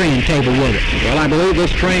share our training table with us. Well, I believe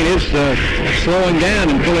this train is slowing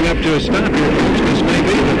down and pulling up to a stop here, Coach. This may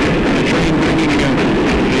be the train bringing the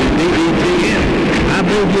DDT in. I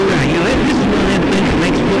believe you're right. You know, this is one of them things that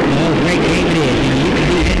makes football a great game it is. You know, you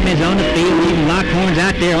can do enemies on the field, even lock horns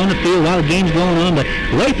out there on the field while the game's going on, but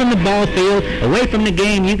away from the ball field, away from the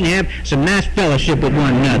game, you can have some nice fellowship with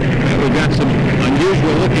one another. Well, we've got some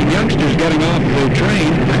unusual-looking youngsters getting off the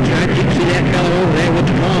train. That's right. You can see that fellow over there with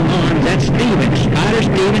the long arms. That's Stevens. Spider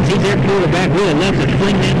Stevens. He's their quarterback. Really loves to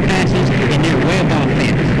fling them passes in their web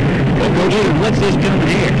offense. Well, Coach, what's this coming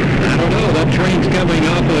here? I don't know. That train's coming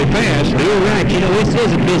awfully fast. You're right. You know, this is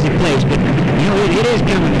a busy place, but, you know, it is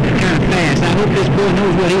coming kind of fast. I hope this boy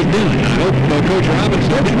knows what he's doing. I hope Coach Robinson...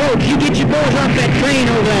 Coach, you get your boys off that train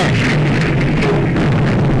over there.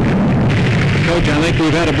 Coach, I think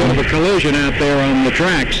we've had a bit of a collision out there on the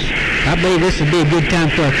tracks. I believe this would be a good time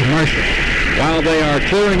for a commercial. While they are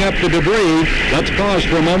clearing up the debris, let's pause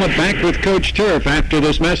for a moment. Back with Coach Turf after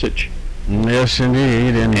this message. Yes,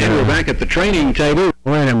 indeed. And we're back at the training table.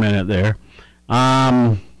 Wait a minute there.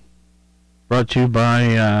 Brought to you by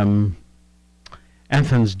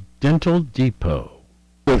Athens Dental Depot.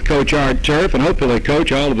 With Coach Art Turf, and hopefully,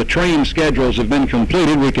 Coach, all of the train schedules have been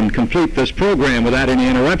completed. We can complete this program without any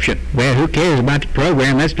interruption. Well, who cares about the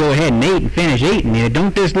program? Let's go ahead and eat and finish eating.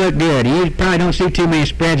 Don't this look good? You probably don't see too many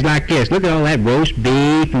spreads like this. Look at all that roast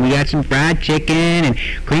beef, and we got some fried chicken, and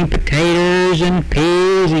creamed potatoes, and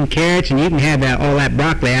peas, and carrots, and you can have all that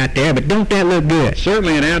broccoli out there, but don't that look good?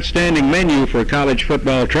 Certainly an outstanding menu for a college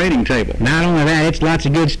football training table. Not only that, it's lots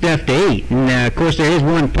of good stuff to eat. And, of course, there is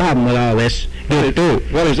one problem with all this.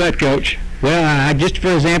 What is that, Coach? Well, just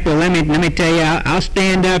for example, let me tell you, I'll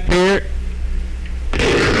stand up here.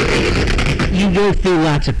 You go through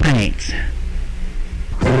lots of paints.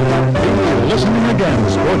 Listening again,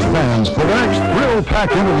 sports fans, for the next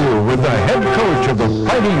thrill-packed interview with the head coach of the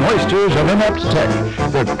Fighting Oysters of Inept Tech,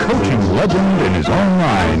 the coaching legend in his own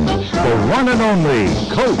mind, the one and only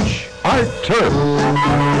Coach Art Turf.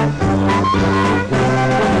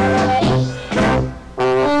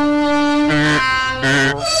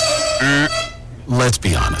 Let's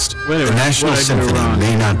be honest. Wait a the minute. National Symphony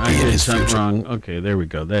may not be in his future. Wrong. Okay, there we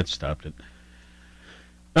go. That stopped it.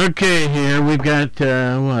 Okay, here we've got,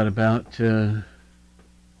 about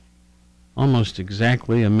almost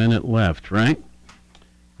exactly a minute left, right?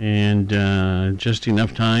 And just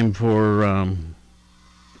enough time for...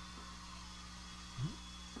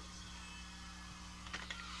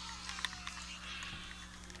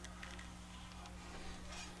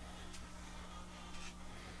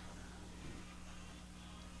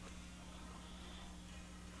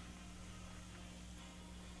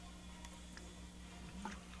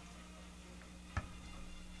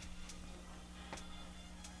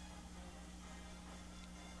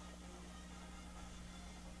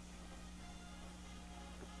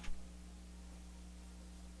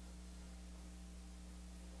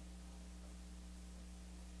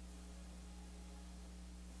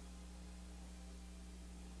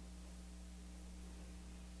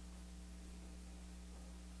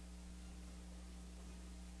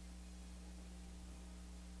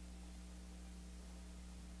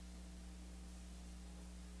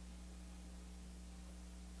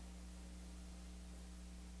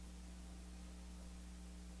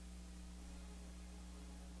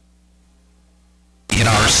 In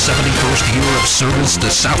our 71st year of service to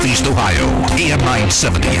Southeast Ohio, AM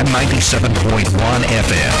 970 and 97.1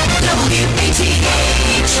 FM. WATH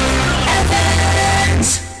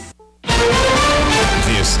Athens.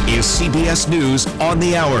 This is CBS News on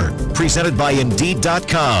the Hour, presented by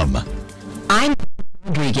Indeed.com. I'm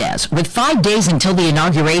Rodriguez. With 5 days until the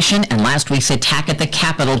inauguration and last week's attack at the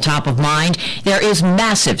Capitol top of mind, there is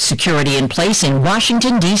massive security in place in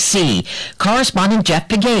Washington, D.C. Correspondent Jeff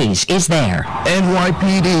Pegues is there.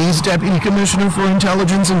 NYPD's Deputy Commissioner for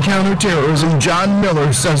Intelligence and Counterterrorism, John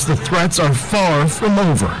Miller, says the threats are far from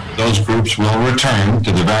over. Those groups will return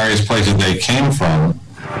to the various places they came from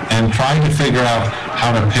and try to figure out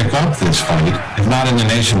how to pick up this fight, if not in the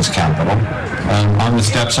nation's capital, on the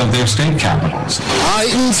steps of their state capitals.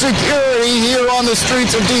 Heightened security here on the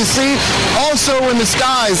streets of D.C. Also in the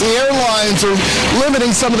skies, the airlines are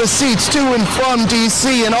limiting some of the seats to and from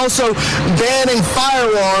D.C. and also banning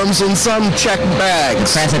firearms in some checked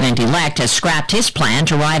bags. The president-elect has scrapped his plan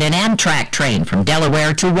to ride an Amtrak train from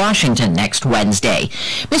Delaware to Washington next Wednesday.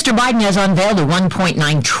 Mr. Biden has unveiled a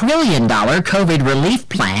 $1.9 trillion COVID relief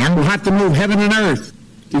plan. We'll have to move heaven and earth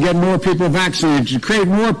to get more people vaccinated, to create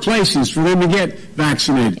more places for them to get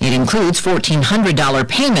vaccinated. It includes $1,400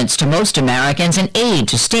 payments to most Americans and aid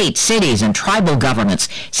to states, cities, and tribal governments.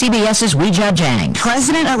 CBS's Weijia Jiang.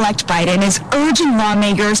 President-elect Biden is urging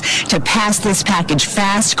lawmakers to pass this package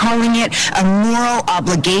fast, calling it a moral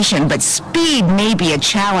obligation, but speed may be a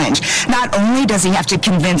challenge. Not only does he have to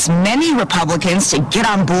convince many Republicans to get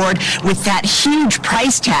on board with that huge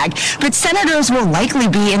price tag, but senators will likely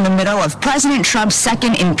be in the middle of President Trump's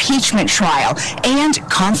second impeachment trial and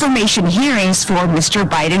confirmation hearings for Mr.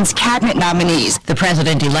 Biden's cabinet nominees. The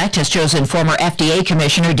president-elect has chosen former FDA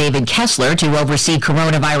Commissioner David Kessler to oversee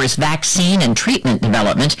coronavirus vaccine and treatment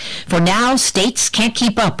development. For now, states can't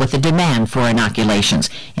keep up with the demand for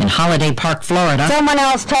inoculations. In Holiday Park, Florida, someone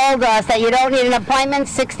else told us that you don't need an appointment.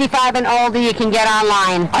 65 and older, you can get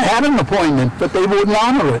online. I had an appointment, but they wouldn't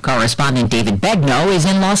honor it. Correspondent David Begnaud is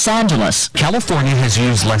in Los Angeles. California has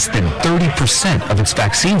used less than 30% of its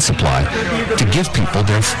vaccine supply to give people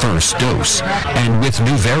their first dose. And with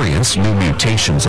new variants, new mutations